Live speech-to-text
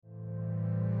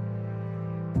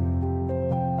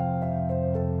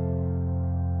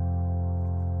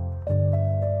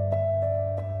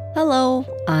Hello,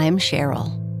 I'm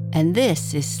Cheryl, and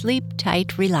this is Sleep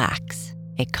Tight Relax,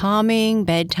 a calming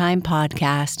bedtime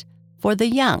podcast for the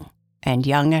young and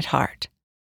young at heart.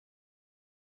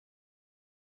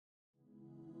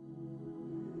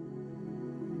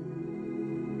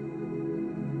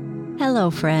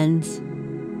 Hello, friends,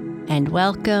 and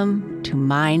welcome to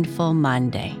Mindful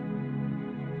Monday.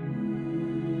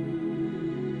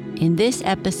 In this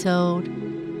episode,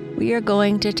 we are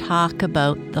going to talk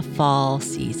about the fall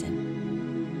season.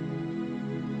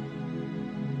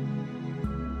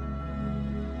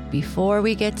 Before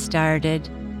we get started,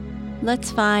 let's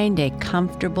find a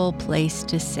comfortable place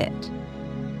to sit.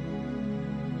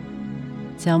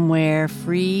 Somewhere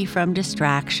free from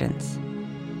distractions.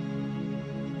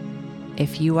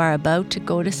 If you are about to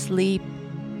go to sleep,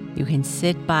 you can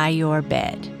sit by your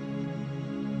bed.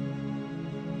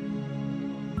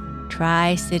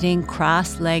 Try sitting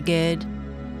cross-legged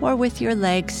or with your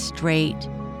legs straight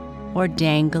or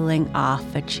dangling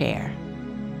off a chair.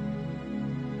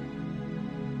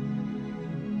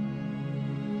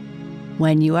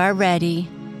 When you are ready,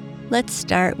 let's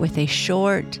start with a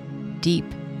short, deep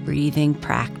breathing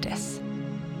practice.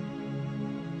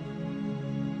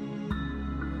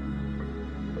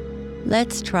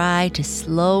 Let's try to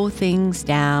slow things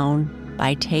down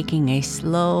by taking a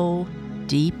slow,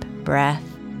 deep breath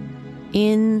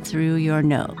in through your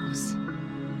nose.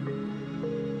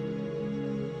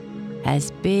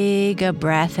 As big a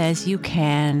breath as you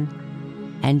can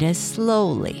and as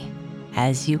slowly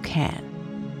as you can.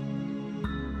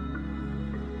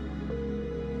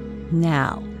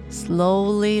 Now,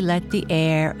 slowly let the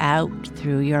air out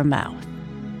through your mouth.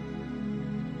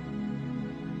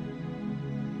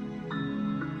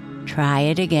 Try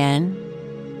it again.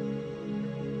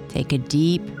 Take a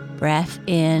deep breath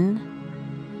in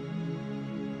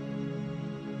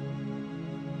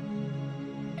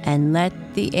and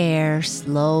let the air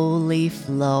slowly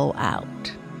flow out.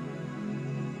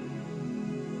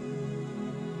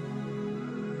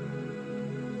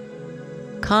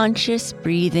 Conscious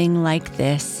breathing like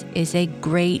this is a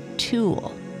great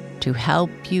tool to help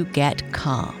you get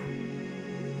calm.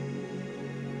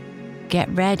 Get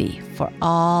ready for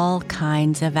all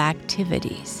kinds of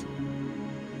activities,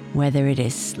 whether it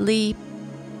is sleep,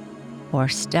 or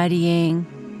studying,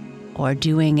 or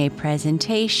doing a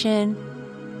presentation,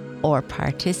 or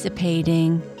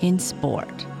participating in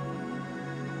sport.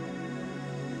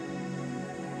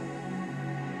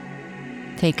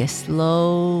 Take a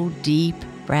slow, deep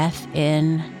breath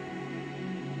in,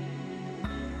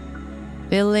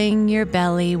 filling your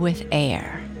belly with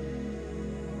air,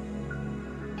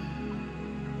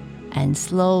 and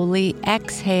slowly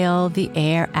exhale the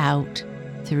air out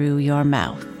through your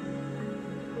mouth.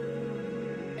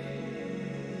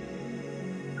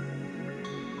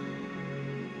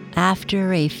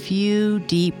 After a few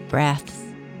deep breaths,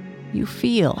 you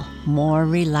feel more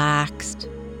relaxed,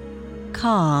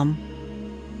 calm,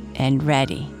 and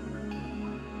ready.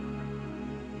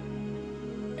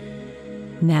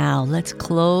 Now let's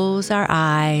close our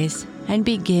eyes and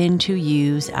begin to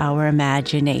use our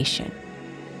imagination.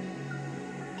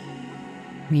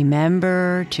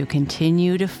 Remember to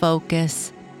continue to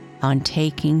focus on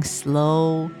taking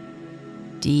slow,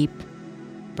 deep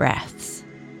breaths.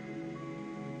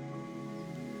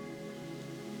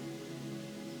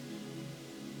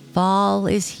 Fall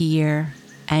is here,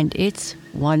 and it's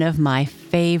one of my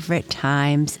favorite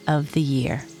times of the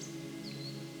year.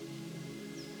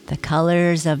 The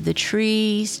colors of the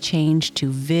trees change to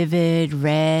vivid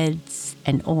reds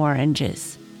and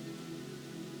oranges.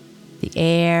 The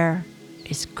air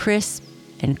is crisp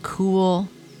and cool.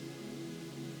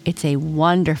 It's a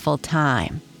wonderful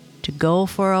time to go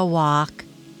for a walk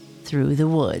through the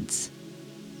woods.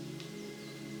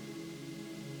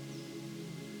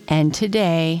 And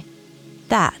today,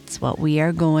 that's what we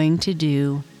are going to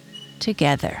do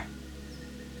together.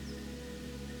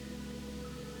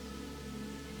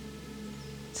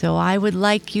 So I would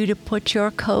like you to put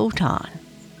your coat on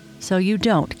so you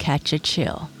don't catch a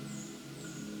chill.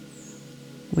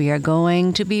 We are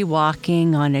going to be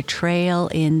walking on a trail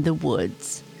in the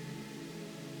woods,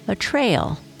 a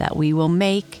trail that we will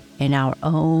make in our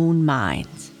own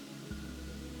minds.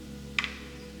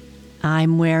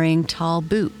 I'm wearing tall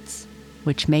boots,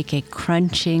 which make a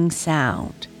crunching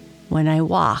sound when I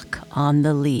walk on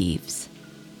the leaves.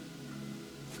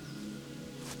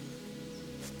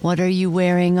 What are you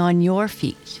wearing on your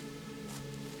feet?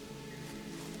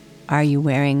 Are you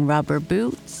wearing rubber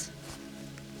boots?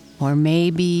 Or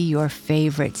maybe your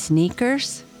favorite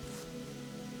sneakers?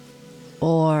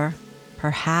 Or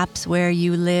perhaps where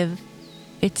you live,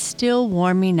 it's still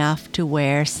warm enough to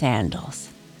wear sandals.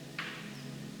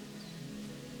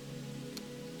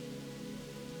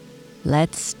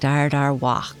 let's start our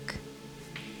walk.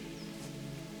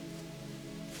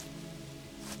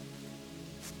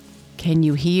 Can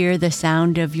you hear the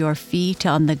sound of your feet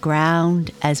on the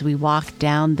ground as we walk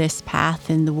down this path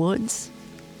in the woods?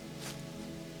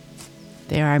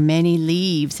 There are many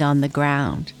leaves on the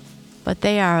ground, but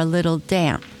they are a little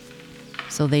damp,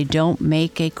 so they don't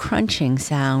make a crunching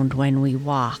sound when we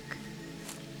walk.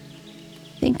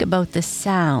 Think about the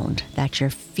sound that your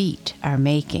feet are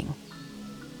making.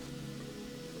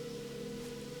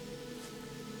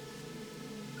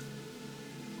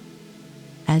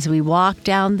 As we walk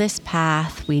down this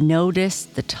path, we notice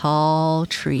the tall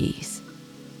trees,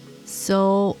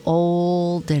 so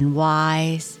old and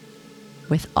wise,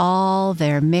 with all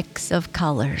their mix of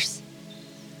colors.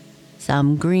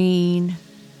 Some green,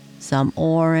 some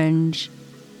orange,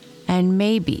 and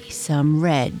maybe some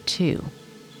red too.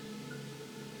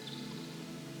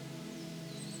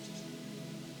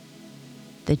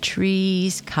 The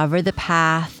trees cover the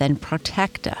path and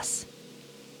protect us,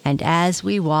 and as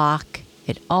we walk,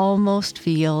 it almost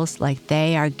feels like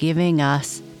they are giving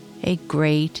us a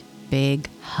great big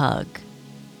hug.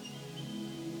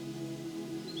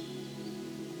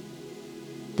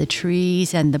 The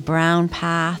trees and the brown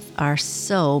path are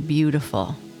so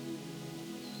beautiful.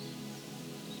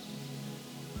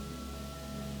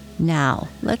 Now,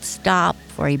 let's stop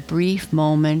for a brief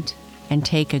moment and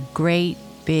take a great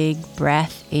big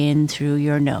breath in through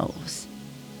your nose.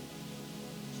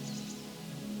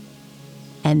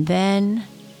 And then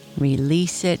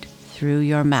release it through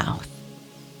your mouth.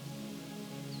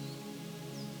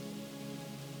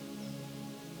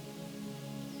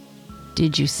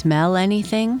 Did you smell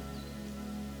anything?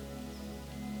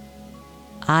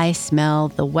 I smell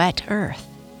the wet earth,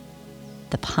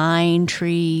 the pine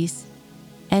trees,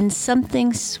 and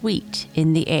something sweet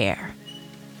in the air.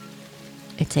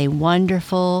 It's a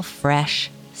wonderful, fresh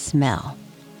smell.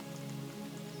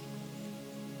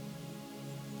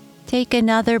 Take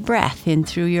another breath in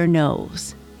through your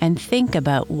nose and think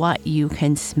about what you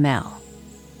can smell.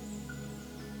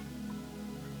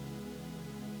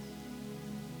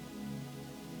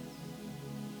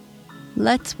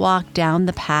 Let's walk down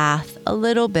the path a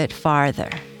little bit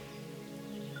farther.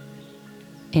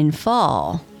 In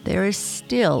fall, there is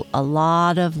still a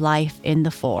lot of life in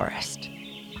the forest.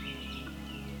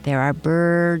 There are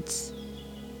birds,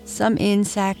 some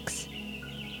insects,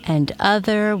 and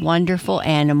other wonderful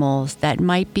animals that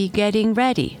might be getting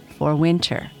ready for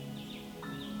winter.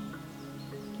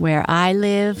 Where I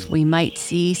live, we might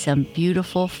see some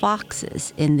beautiful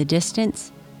foxes in the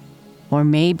distance, or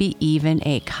maybe even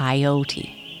a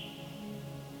coyote.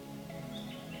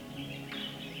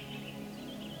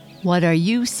 What are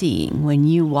you seeing when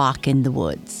you walk in the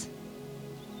woods?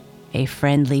 A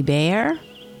friendly bear?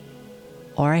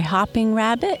 Or a hopping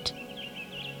rabbit?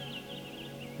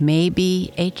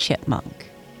 Maybe a chipmunk.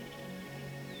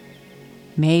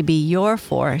 Maybe your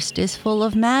forest is full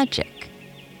of magic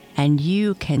and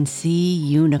you can see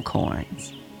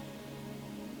unicorns.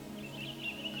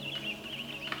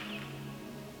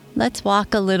 Let's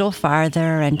walk a little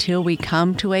farther until we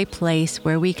come to a place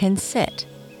where we can sit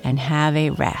and have a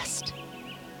rest.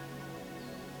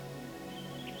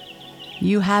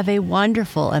 You have a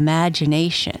wonderful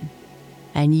imagination,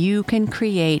 and you can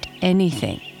create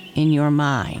anything in your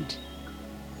mind.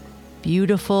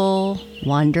 Beautiful,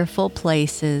 wonderful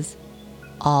places,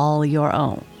 all your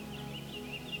own.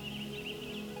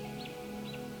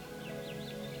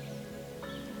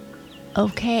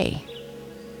 Okay,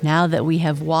 now that we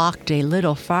have walked a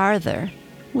little farther,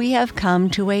 we have come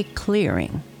to a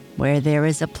clearing where there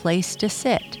is a place to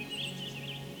sit.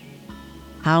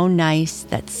 How nice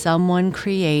that someone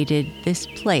created this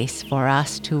place for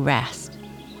us to rest.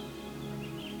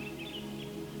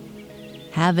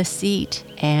 Have a seat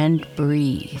and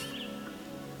breathe.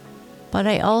 But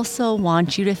I also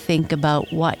want you to think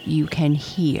about what you can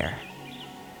hear.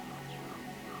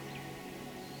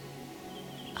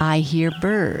 I hear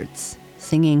birds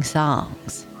singing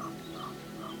songs.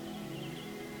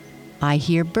 I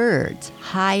hear birds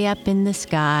high up in the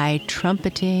sky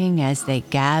trumpeting as they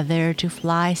gather to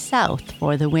fly south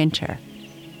for the winter.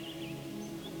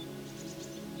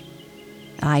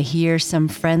 I hear some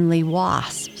friendly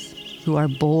wasps who are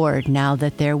bored now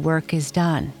that their work is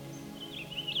done.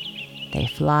 They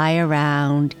fly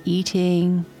around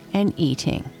eating and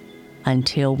eating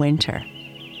until winter.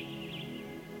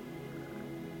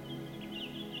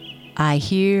 I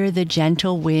hear the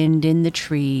gentle wind in the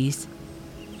trees,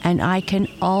 and I can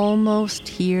almost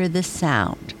hear the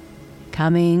sound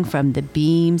coming from the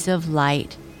beams of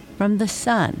light from the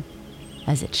sun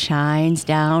as it shines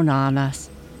down on us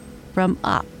from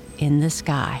up in the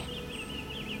sky.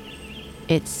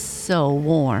 It's so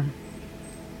warm.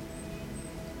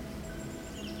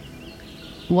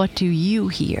 What do you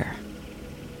hear?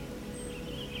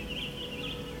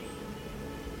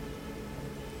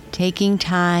 Taking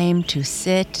time to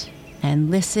sit and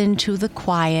listen to the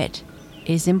quiet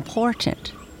is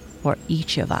important for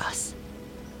each of us.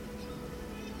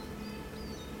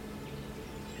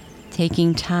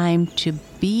 Taking time to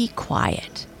be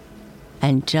quiet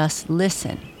and just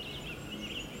listen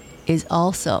is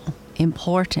also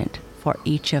important for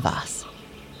each of us.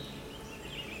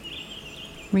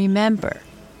 Remember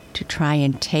to try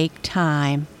and take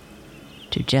time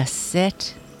to just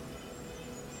sit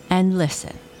and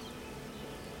listen.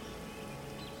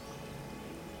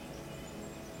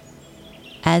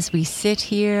 As we sit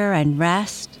here and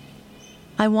rest,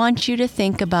 I want you to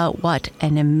think about what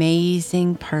an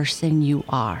amazing person you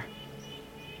are.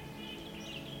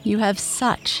 You have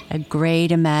such a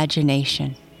great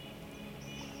imagination.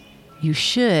 You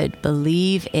should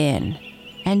believe in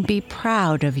and be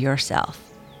proud of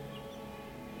yourself.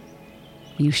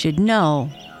 You should know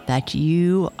that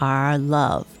you are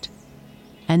loved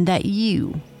and that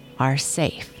you are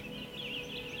safe.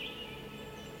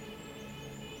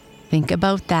 Think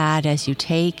about that as you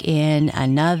take in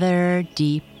another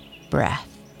deep breath.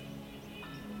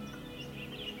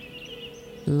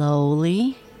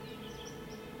 Slowly.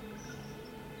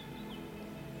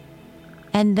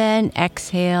 And then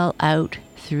exhale out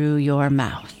through your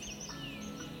mouth.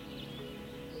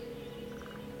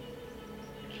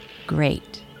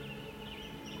 Great.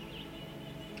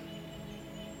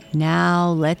 Now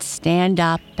let's stand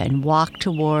up and walk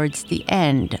towards the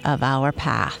end of our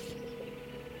path.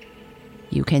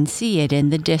 You can see it in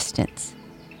the distance.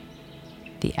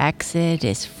 The exit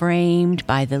is framed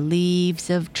by the leaves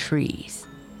of trees,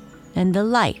 and the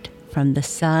light from the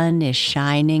sun is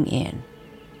shining in.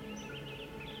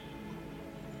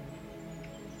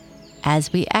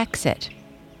 As we exit,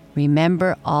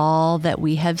 remember all that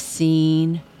we have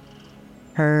seen,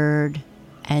 heard,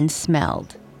 and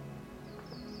smelled.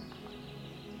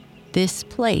 This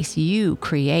place you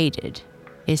created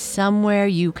is somewhere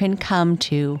you can come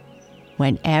to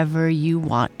whenever you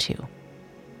want to.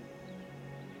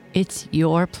 It's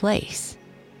your place,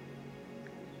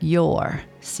 your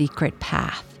secret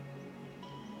path.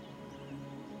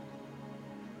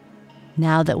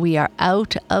 Now that we are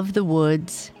out of the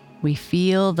woods, we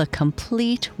feel the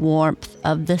complete warmth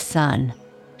of the sun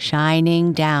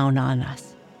shining down on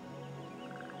us.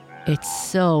 It's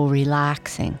so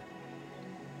relaxing,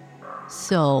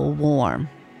 so warm.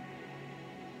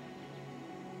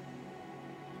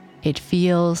 It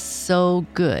feels so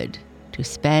good to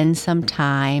spend some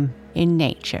time in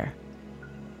nature.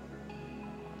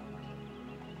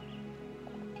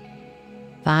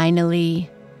 Finally,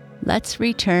 let's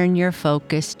return your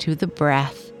focus to the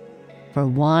breath for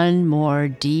one more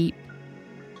deep,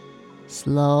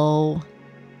 slow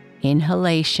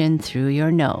inhalation through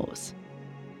your nose.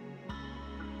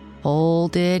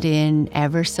 Hold it in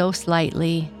ever so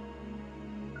slightly.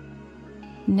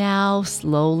 Now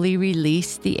slowly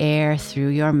release the air through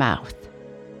your mouth.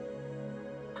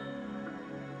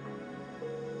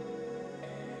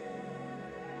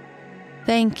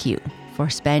 Thank you for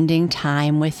spending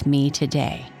time with me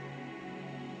today.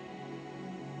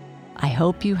 I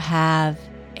hope you have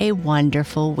a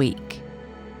wonderful week.